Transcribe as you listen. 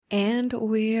And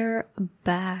we're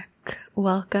back.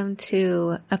 Welcome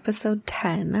to episode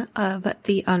 10 of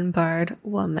The Unbarred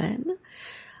Woman.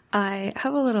 I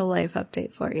have a little life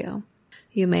update for you.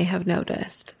 You may have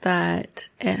noticed that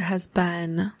it has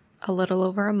been a little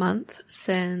over a month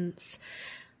since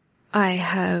I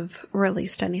have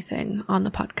released anything on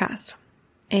the podcast.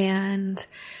 And,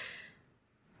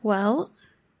 well,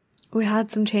 we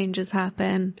had some changes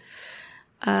happen.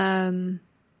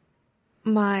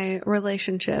 My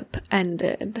relationship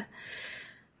ended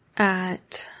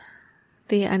at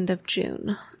the end of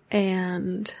June,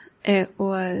 and it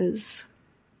was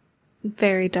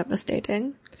very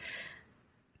devastating.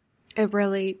 It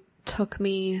really took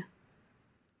me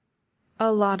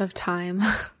a lot of time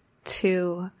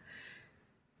to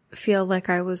feel like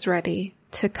I was ready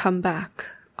to come back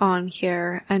on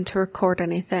here and to record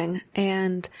anything,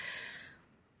 and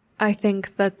I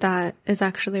think that is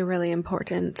actually really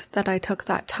important, that I took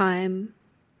that time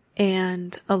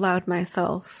and allowed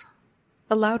myself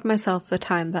the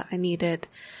time that I needed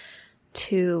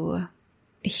to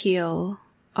heal.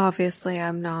 Obviously,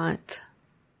 I'm not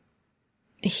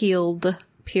healed,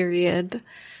 period,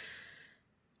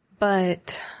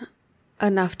 but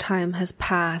enough time has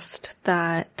passed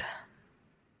that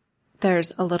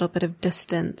there's a little bit of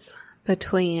distance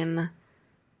between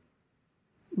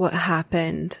what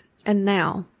happened and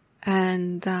now.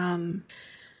 And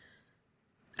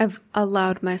I've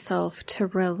allowed myself to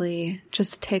really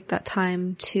just take that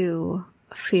time to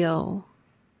feel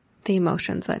the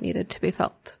emotions that needed to be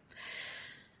felt.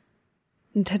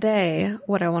 And today,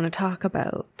 what I want to talk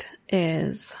about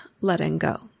is letting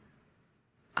go.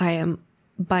 I am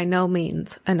by no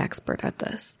means an expert at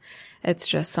this. It's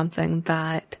just something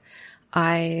that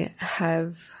I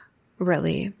have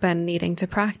really been needing to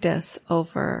practice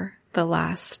over the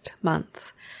last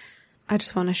month. I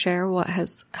just want to share what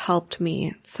has helped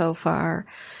me so far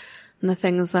and the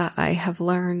things that I have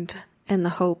learned in the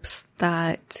hopes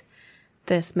that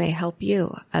this may help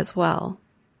you as well.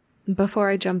 Before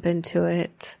I jump into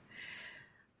it,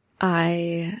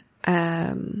 I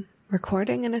am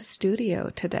recording in a studio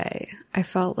today. I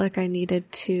felt like I needed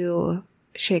to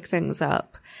shake things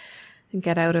up and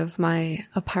get out of my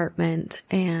apartment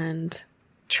and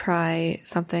try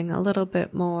something a little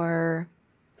bit more,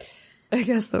 I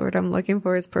guess the word I'm looking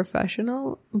for is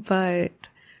professional, but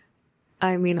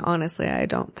I mean, honestly, I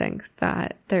don't think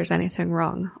that there's anything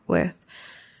wrong with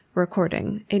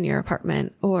recording in your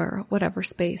apartment or whatever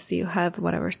space you have,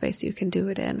 whatever space you can do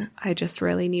it in. I just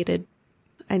really needed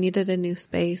a new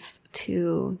space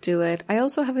to do it. I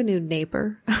also have a new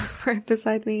neighbor right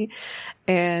beside me,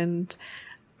 and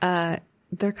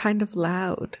they're kind of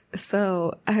loud.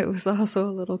 So I was also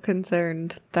a little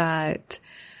concerned that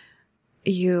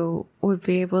you would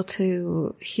be able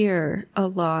to hear a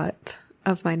lot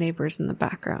of my neighbors in the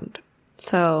background.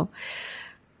 So,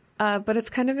 but it's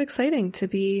kind of exciting to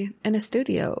be in a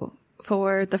studio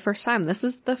for the first time. This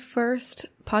is the first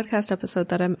podcast episode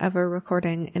that I'm ever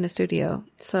recording in a studio.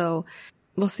 So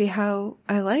we'll see how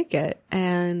I like it,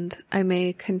 and I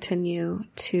may continue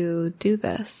to do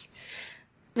this.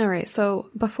 All right, so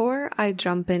before I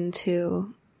jump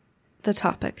into the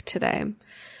topic today,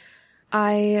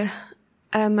 I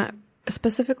am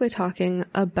specifically talking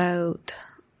about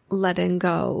letting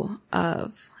go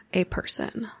of a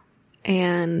person.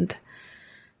 And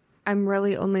I'm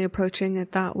really only approaching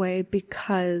it that way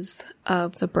because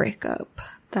of the breakup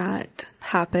that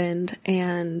happened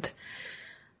and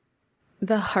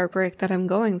the heartbreak that I'm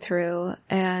going through.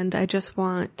 And I just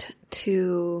want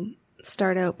to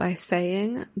start out by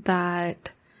saying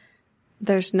that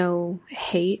there's no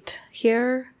hate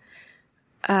here.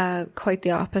 Quite the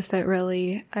opposite,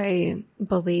 really. I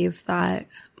believe that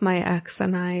my ex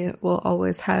and I will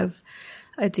always have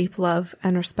a deep love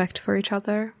and respect for each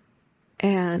other.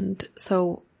 And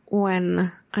so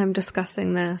when I'm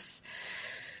discussing this,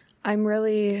 I'm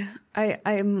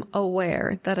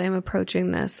aware that I'm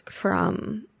approaching this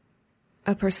from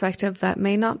a perspective that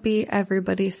may not be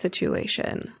everybody's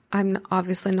situation. I'm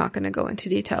obviously not going to go into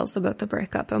details about the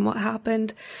breakup and what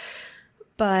happened,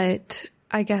 but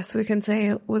I guess we can say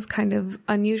it was kind of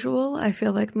unusual. I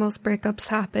feel like most breakups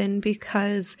happen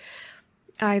because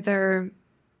either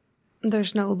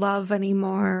there's no love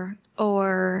anymore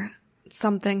or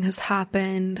something has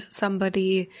happened.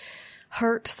 Somebody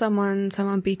hurt someone,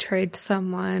 someone betrayed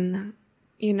someone.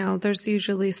 You know, there's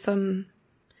usually some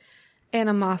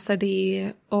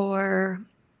animosity or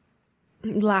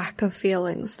lack of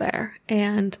feelings there.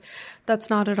 And that's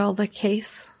not at all the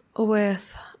case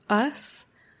with us.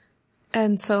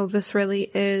 And so this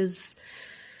really is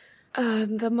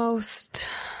the most,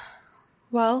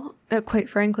 well, quite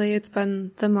frankly, it's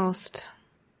been the most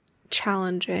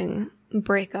challenging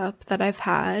breakup that I've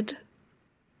had.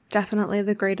 Definitely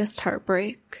the greatest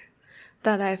heartbreak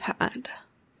that I've had.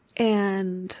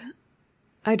 And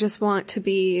I just want to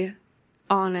be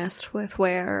honest with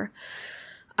where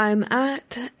I'm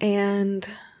at and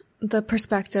the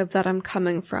perspective that I'm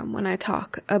coming from when I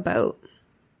talk about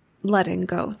letting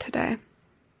go today.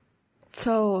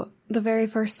 So the very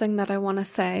first thing that I want to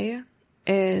say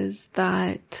is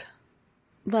that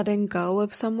letting go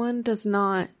of someone does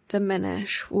not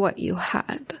diminish what you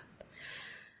had.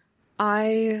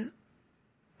 I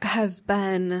have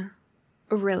been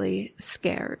really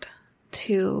scared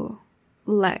to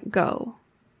let go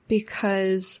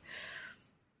because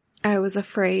I was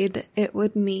afraid it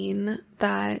would mean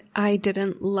that I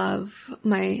didn't love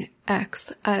my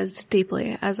ex as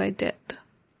deeply as I did.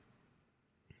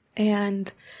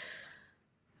 And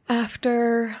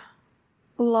after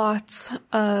lots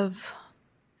of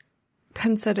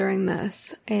considering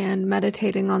this and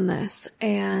meditating on this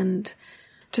and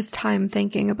just time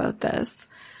thinking about this,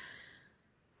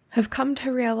 I've come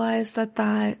to realize that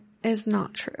that is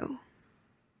not true.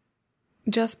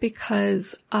 Just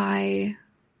because I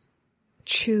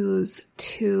choose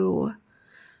to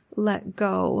let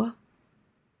go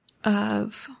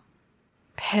of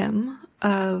him,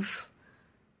 of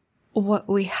what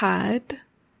we had,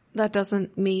 that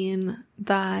doesn't mean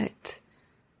that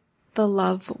the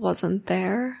love wasn't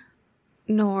there,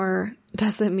 nor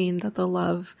does it mean that the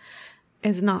love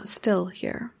is not still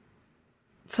here.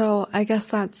 So I guess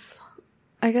that's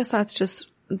just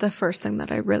the first thing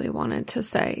that I really wanted to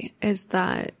say, is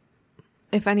that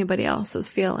if anybody else is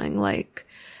feeling like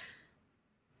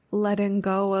letting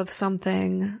go of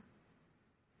something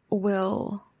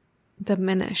will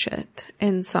diminish it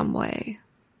in some way,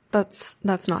 that's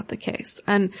not the case.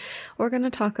 And we're going to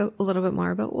talk a little bit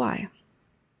more about why.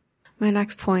 My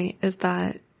next point is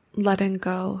that letting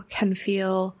go can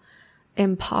feel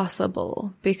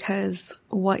impossible because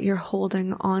what you're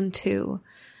holding on to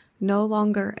no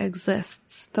longer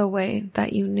exists the way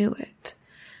that you knew it.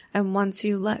 And once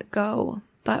you let go,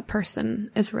 that person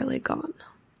is really gone.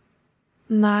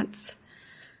 And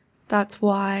that's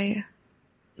why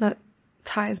that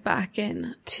ties back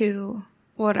in to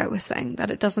what I was saying,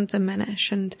 that it doesn't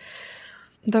diminish, and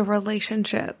the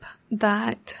relationship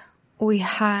that we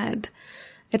had,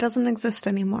 it doesn't exist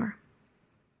anymore.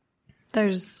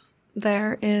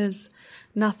 There is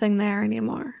nothing there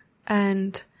anymore.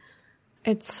 And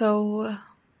it's so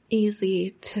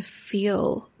easy to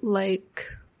feel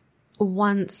like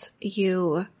once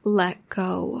you let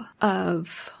go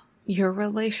of your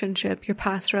relationship, your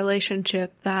past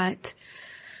relationship, that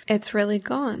it's really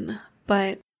gone.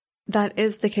 But that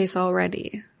is the case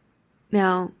already.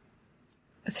 Now,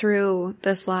 through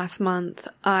this last month,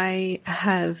 I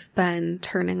have been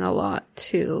turning a lot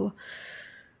to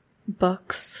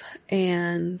books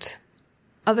and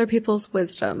other people's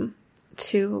wisdom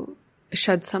to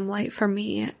shed some light for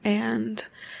me and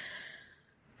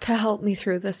to help me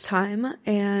through this time.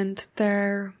 And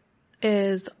there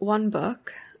is one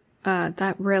book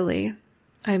that really,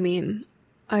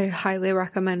 I highly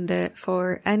recommend it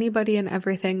for anybody and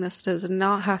everything. This does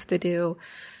not have to do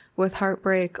with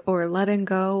heartbreak or letting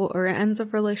go or ends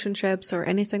of relationships or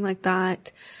anything like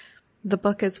that. The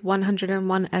book is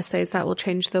 101 Essays That Will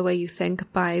Change the Way You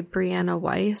Think by Brianna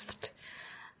Wiest.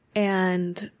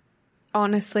 And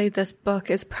honestly, this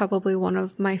book is probably one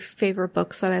of my favorite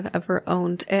books that I've ever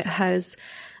owned. It has,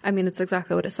 it's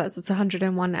exactly what it says. It's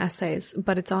 101 essays,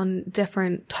 but it's on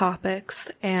different topics.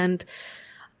 And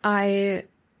I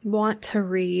want to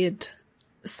read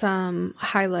some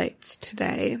highlights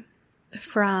today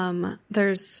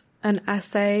there's an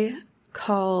essay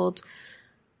called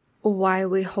Why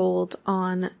We Hold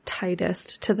On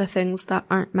Tightest to the Things That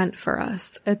Aren't Meant for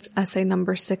Us. It's essay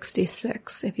number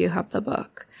 66 if you have the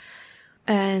book.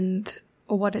 And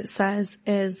what it says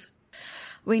is,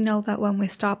 we know that when we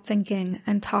stop thinking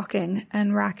and talking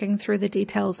and racking through the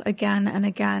details again and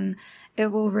again, it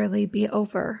will really be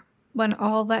over. When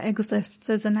all that exists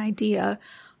is an idea,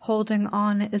 holding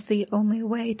on is the only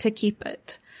way to keep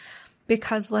it.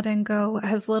 Because letting go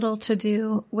has little to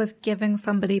do with giving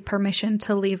somebody permission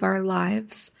to leave our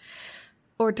lives,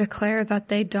 or declare that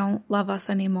they don't love us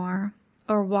anymore,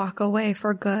 or walk away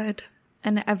for good,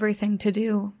 and everything to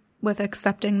do with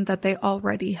accepting that they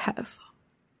already have.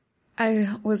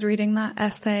 I was reading that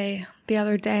essay the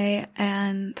other day,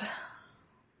 and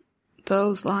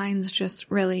those lines just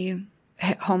really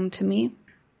hit home to me.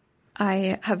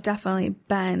 I have definitely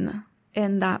been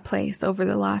in that place over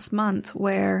the last month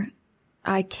where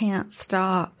I can't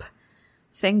stop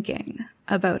thinking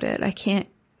about it. I can't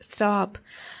stop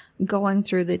going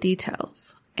through the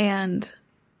details. And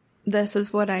this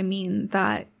is what I mean,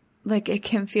 that like it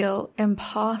can feel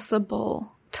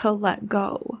impossible to let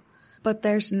go, but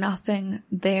there's nothing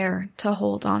there to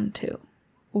hold on to.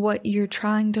 What you're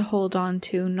trying to hold on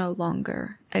to no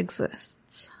longer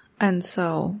exists. And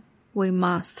so we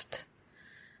must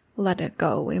let it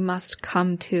go. We must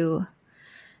come to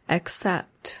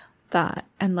accept that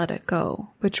and let it go,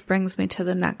 which brings me to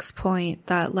the next point,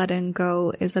 that letting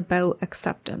go is about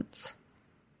acceptance.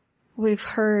 We've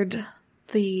heard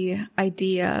the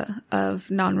idea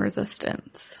of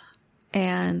non-resistance,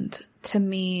 and to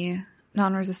me,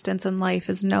 non-resistance in life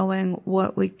is knowing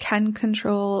what we can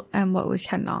control and what we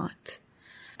cannot.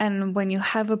 And when you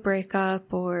have a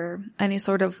breakup or any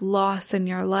sort of loss in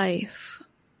your life,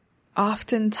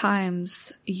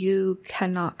 oftentimes you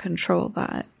cannot control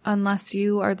that unless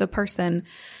you are the person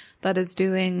that is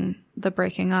doing the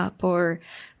breaking up or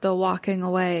the walking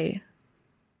away.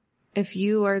 If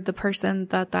you are the person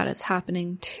that is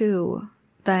happening to,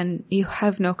 then you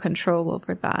have no control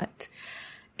over that.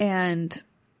 And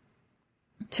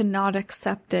to not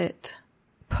accept it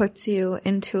puts you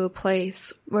into a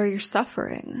place where you're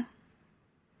suffering.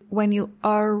 When you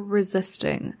are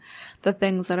resisting the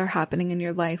things that are happening in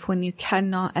your life, when you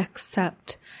cannot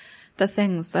accept the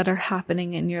things that are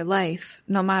happening in your life,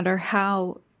 no matter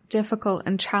how difficult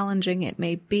and challenging it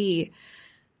may be,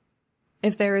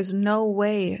 if there is no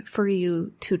way for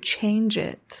you to change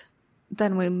it,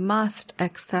 then we must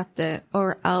accept it,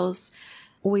 or else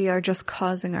we are just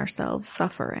causing ourselves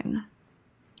suffering.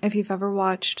 If you've ever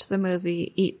watched the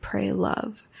movie Eat, Pray,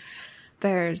 Love,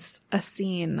 there's a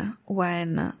scene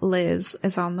when Liz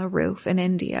is on the roof in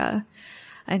India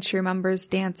and she remembers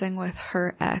dancing with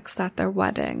her ex at their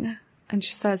wedding. And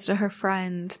she says to her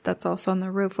friend that's also on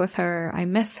the roof with her, "I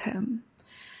miss him."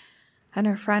 And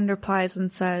her friend replies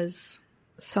and says,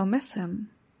 "So miss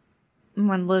him." And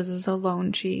when Liz is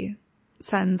alone, she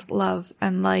sends love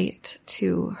and light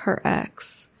to her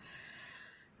ex.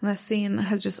 And the scene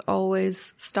has just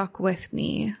always stuck with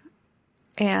me.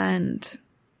 And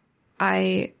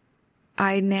I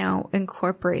now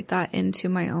incorporate that into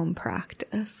my own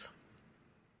practice.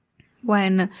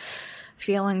 When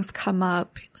feelings come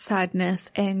up, sadness,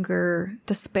 anger,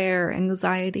 despair,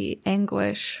 anxiety,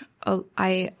 anguish,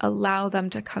 I allow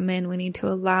them to come in. We need to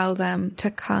allow them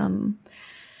to come.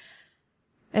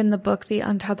 In the book, The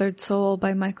Untethered Soul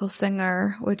by Michael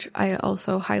Singer, which I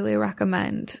also highly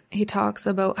recommend, he talks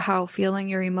about how feeling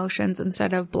your emotions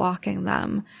instead of blocking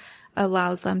them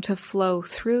allows them to flow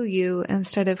through you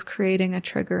instead of creating a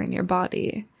trigger in your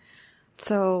body.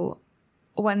 So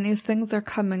when these things are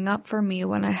coming up for me,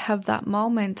 when I have that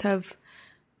moment of,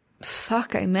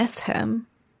 fuck, I miss him,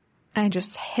 and it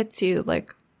just hits you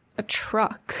like a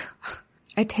truck,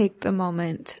 I take the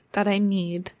moment that I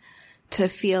need to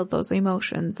feel those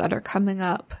emotions that are coming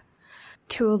up,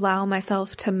 to allow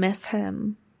myself to miss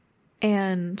him,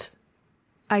 and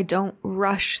I don't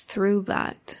rush through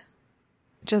that.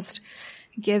 Just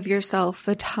give yourself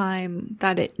the time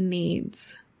that it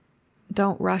needs.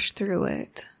 Don't rush through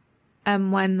it.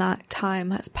 And when that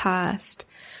time has passed,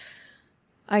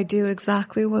 I do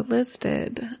exactly what Liz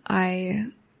did. I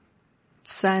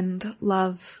send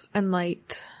love and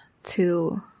light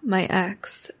to my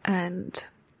ex and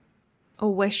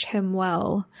wish him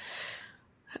well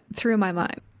through my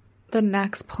mind. The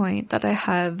next point that I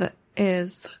have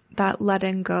is that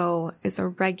letting go is a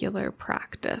regular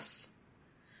practice.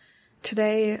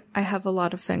 Today, I have a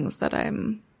lot of things that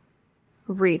I'm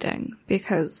reading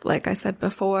because, like I said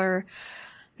before,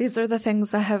 these are the things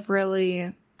that have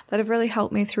really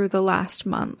helped me through the last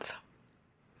month.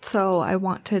 So I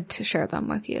wanted to share them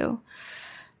with you.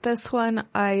 This one,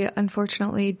 I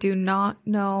unfortunately do not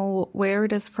know where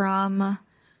it is from.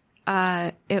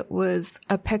 It was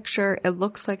a picture. It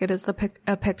looks like it is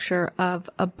a picture of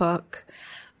a book.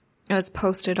 It was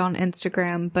posted on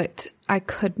Instagram, but I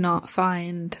could not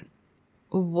find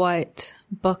what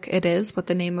book it is, what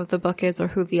the name of the book is, or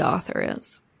who the author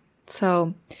is.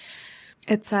 So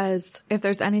it says, if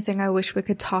there's anything I wish we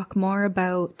could talk more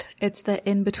about, it's the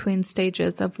in-between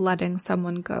stages of letting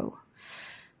someone go.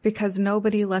 Because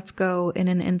nobody lets go in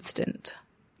an instant.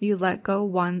 You let go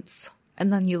once,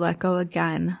 and then you let go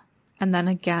again, and then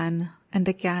again, and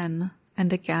again,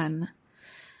 and again.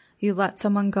 You let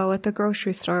someone go at the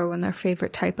grocery store when their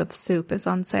favorite type of soup is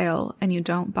on sale, and you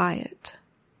don't buy it.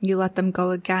 You let them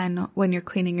go again when you're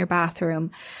cleaning your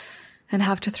bathroom and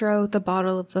have to throw out the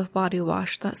bottle of the body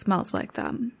wash that smells like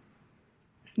them.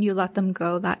 You let them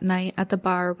go that night at the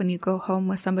bar when you go home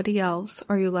with somebody else,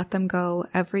 or you let them go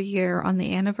every year on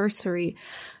the anniversary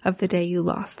of the day you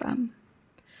lost them.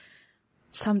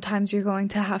 Sometimes you're going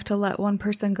to have to let one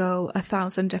person go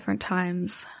 1,000 different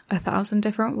times, 1,000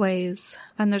 different ways,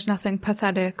 and there's nothing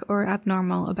pathetic or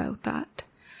abnormal about that.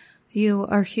 You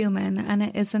are human, and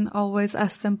it isn't always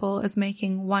as simple as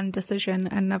making one decision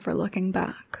and never looking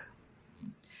back.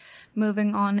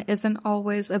 Moving on isn't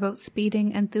always about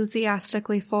speeding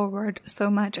enthusiastically forward so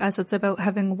much as it's about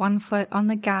having one foot on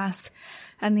the gas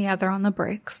and the other on the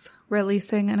brakes,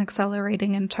 releasing and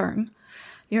accelerating in turn.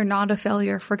 You're not a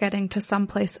failure for getting to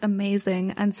someplace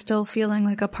amazing and still feeling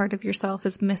like a part of yourself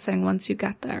is missing once you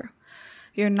get there.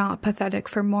 You're not pathetic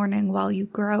for mourning while you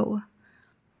grow.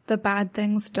 The bad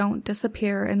things don't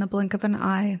disappear in the blink of an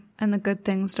eye, and the good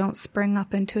things don't spring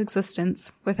up into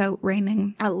existence without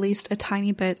raining at least a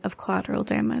tiny bit of collateral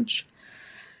damage.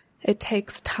 It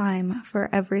takes time for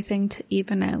everything to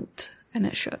even out, and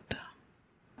it should.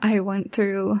 I went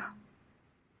through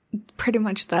pretty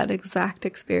much that exact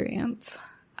experience.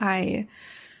 I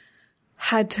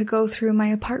had to go through my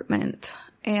apartment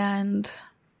and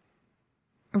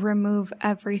remove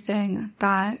everything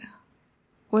that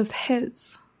was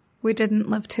his. We didn't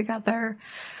live together,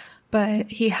 but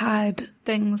he had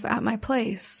things at my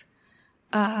place,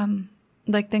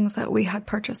 like things that we had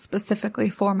purchased specifically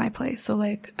for my place. So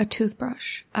like a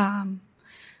toothbrush,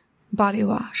 body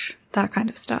wash, that kind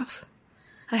of stuff.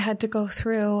 I had to go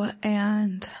through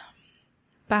and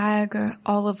bag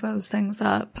all of those things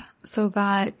up so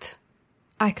that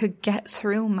I could get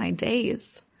through my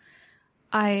days.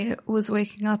 I was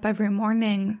waking up every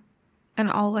morning and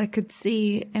all I could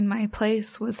see in my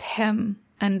place was him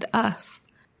and us.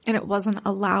 And it wasn't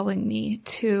allowing me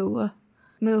to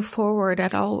move forward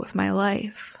at all with my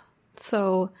life.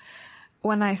 So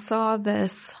when I saw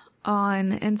this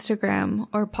on Instagram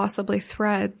or possibly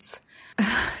Threads,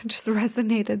 just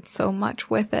resonated so much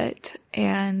with it.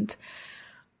 And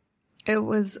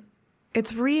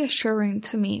it's reassuring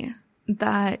to me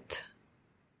that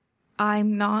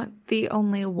I'm not the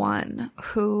only one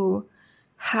who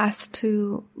has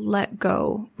to let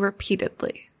go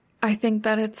repeatedly. I think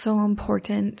that it's so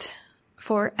important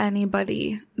for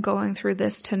anybody going through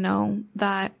this to know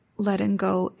that letting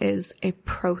go is a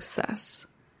process.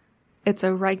 It's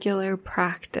a regular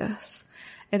practice.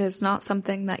 It is not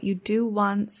something that you do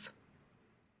once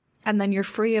and then you're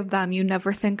free of them. You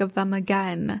never think of them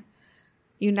again.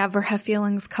 You never have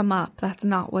feelings come up. That's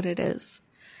not what it is.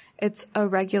 It's a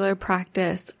regular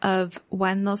practice of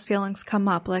when those feelings come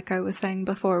up, like I was saying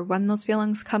before, when those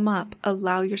feelings come up,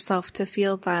 allow yourself to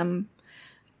feel them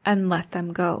and let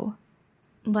them go.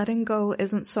 Letting go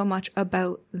isn't so much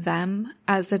about them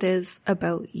as it is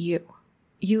about you.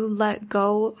 You let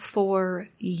go for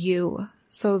you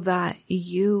so that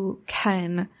you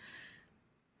can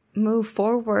move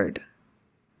forward.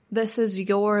 This is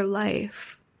your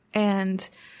life. And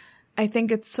I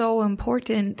think it's so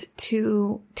important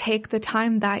to take the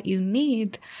time that you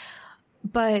need,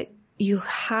 but you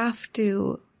have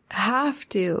to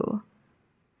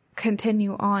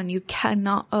continue on. You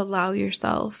cannot allow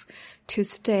yourself to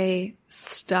stay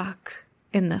stuck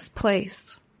in this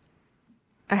place.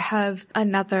 I have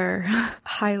another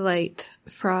highlight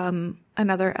from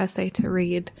another essay to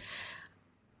read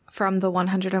from the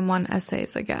 101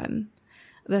 essays again.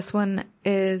 This one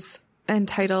is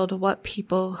entitled What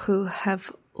People Who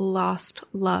Have Lost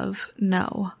Love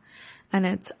Know. And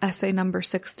it's essay number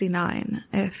 69,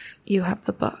 if you have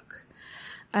the book.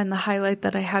 And the highlight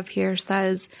that I have here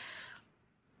says,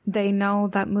 they know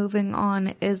that moving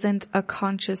on isn't a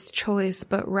conscious choice,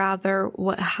 but rather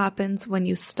what happens when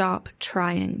you stop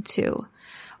trying to.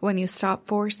 When you stop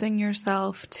forcing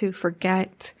yourself to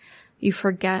forget, you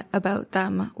forget about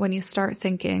them when you start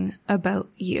thinking about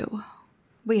you.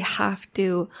 We have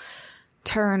to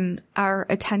turn our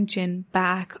attention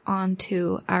back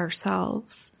onto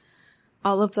ourselves.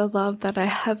 All of the love that I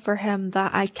have for him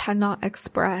that I cannot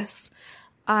express,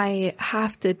 I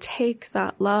have to take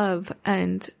that love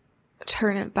and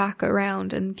turn it back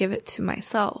around and give it to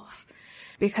myself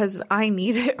because I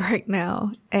need it right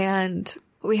now. And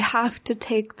we have to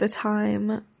take the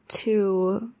time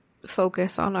to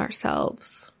focus on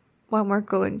ourselves when we're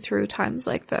going through times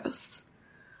like this.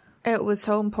 It was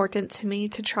so important to me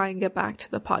to try and get back to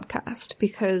the podcast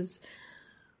because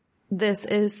this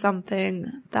is something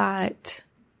that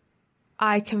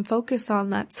I can focus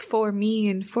on that's for me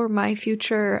and for my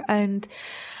future. And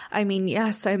I mean,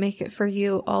 yes, I make it for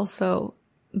you also,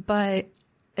 but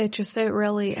it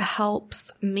really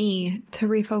helps me to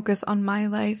refocus on my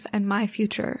life and my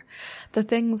future. The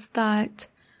things that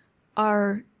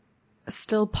are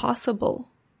still possible.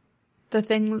 The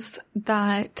things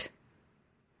that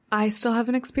I still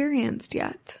haven't experienced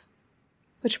yet.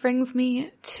 Which brings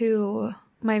me to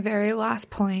my very last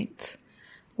point.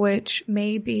 which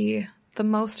may be the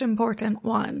most important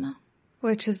one,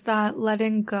 which is that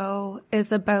letting go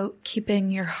is about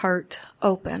keeping your heart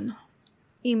open.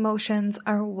 Emotions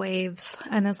are waves,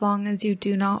 and as long as you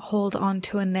do not hold on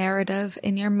to a narrative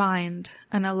in your mind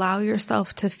and allow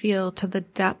yourself to feel to the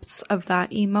depths of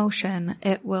that emotion,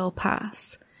 it will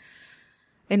pass.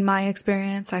 In my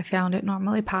experience, I found it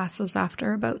normally passes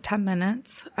after about 10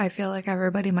 minutes. I feel like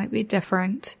everybody might be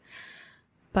different.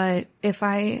 But if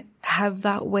I have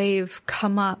that wave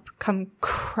come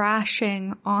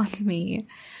crashing on me,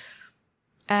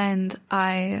 and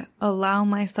I allow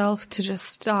myself to just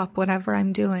stop whatever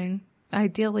I'm doing.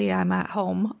 Ideally, I'm at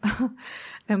home.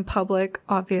 In public,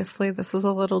 obviously, this is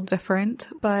a little different.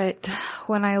 But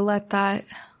when I let that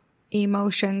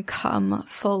emotion come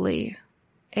fully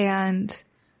and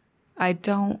I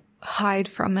don't hide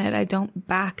from it, I don't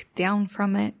back down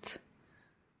from it,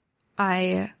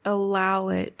 I allow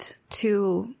it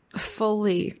to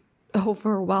fully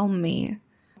overwhelm me.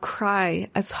 Cry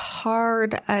as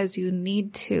hard as you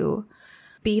need to.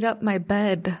 Beat up my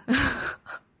bed.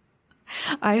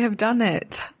 I have done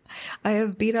it. I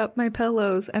have beat up my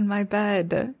pillows and my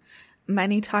bed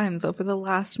many times over the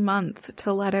last month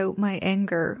to let out my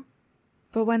anger.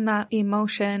 But when that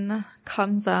emotion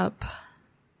comes up,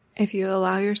 if you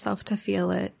allow yourself to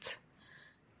feel it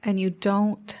and you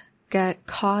don't get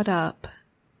caught up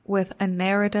with a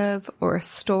narrative or a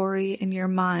story in your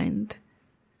mind,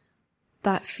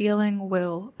 that feeling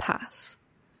will pass.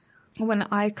 When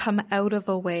I come out of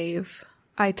a wave,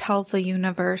 I tell the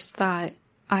universe that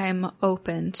I am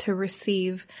open to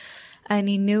receive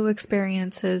any new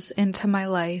experiences into my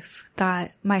life,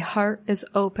 that my heart is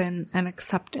open and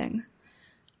accepting.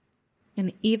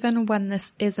 And even when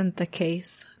this isn't the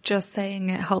case, just saying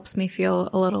it helps me feel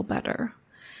a little better.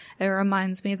 It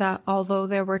reminds me that although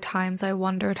there were times I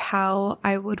wondered how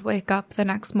I would wake up the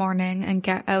next morning and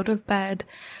get out of bed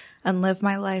and live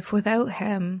my life without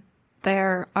him,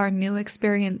 there are new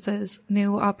experiences,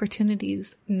 new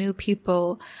opportunities, new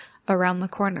people around the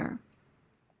corner.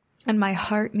 And my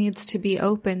heart needs to be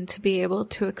open to be able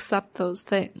to accept those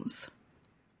things.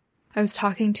 I was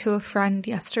talking to a friend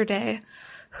yesterday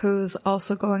who's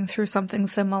also going through something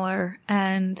similar,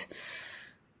 and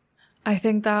I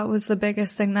think that was the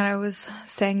biggest thing that I was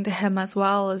saying to him as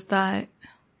well, is that,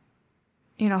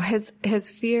 his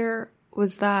fear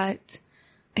was that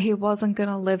he wasn't going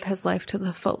to live his life to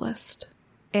the fullest.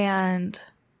 And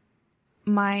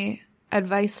my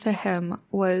advice to him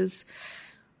was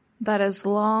that as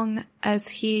long as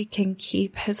he can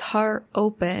keep his heart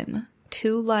open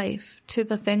to life, to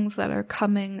the things that are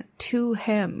coming to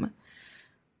him,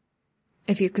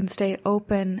 if you can stay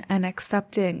open and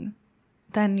accepting,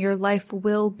 then your life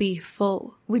will be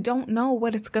full. We don't know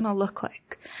what it's going to look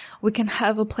like. We can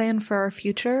have a plan for our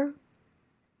future,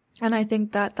 and I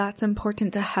think that that's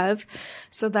important to have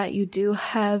so that you do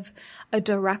have a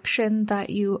direction that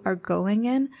you are going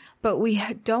in, but we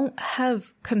don't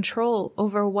have control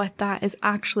over what that is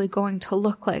actually going to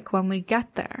look like when we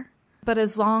get there. But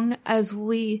as long as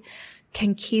we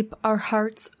can keep our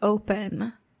hearts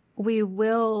open, we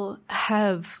will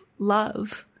have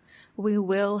love. We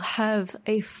will have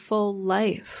a full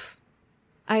life.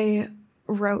 I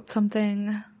wrote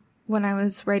something when I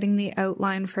was writing the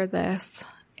outline for this,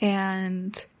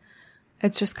 and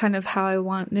it's just kind of how I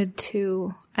wanted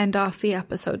to end off the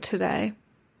episode today.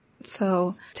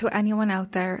 So to anyone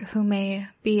out there who may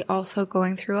be also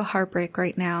going through a heartbreak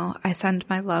right now, I send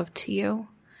my love to you.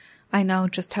 I know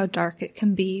just how dark it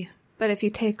can be, but if you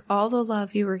take all the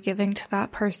love you were giving to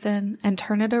that person and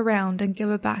turn it around and give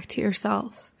it back to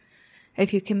yourself,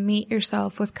 if you can meet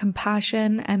yourself with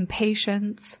compassion and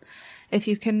patience, if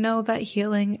you can know that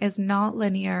healing is not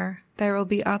linear, there will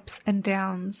be ups and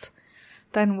downs,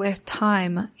 then with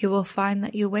time, you will find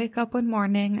that you wake up one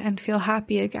morning and feel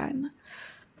happy again,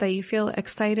 that you feel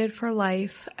excited for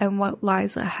life and what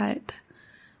lies ahead.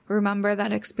 Remember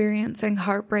that experiencing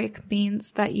heartbreak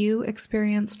means that you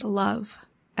experienced love,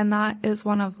 and that is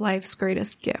one of life's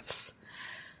greatest gifts.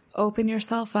 Open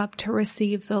yourself up to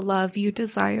receive the love you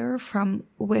desire from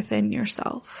within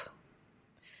yourself.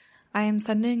 I am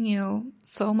sending you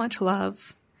so much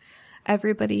love.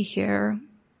 Everybody here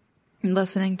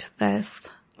listening to this,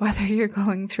 whether you're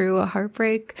going through a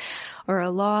heartbreak or a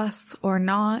loss or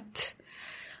not,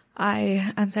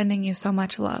 I am sending you so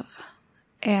much love.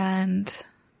 And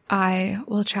I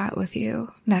will chat with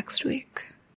you next week.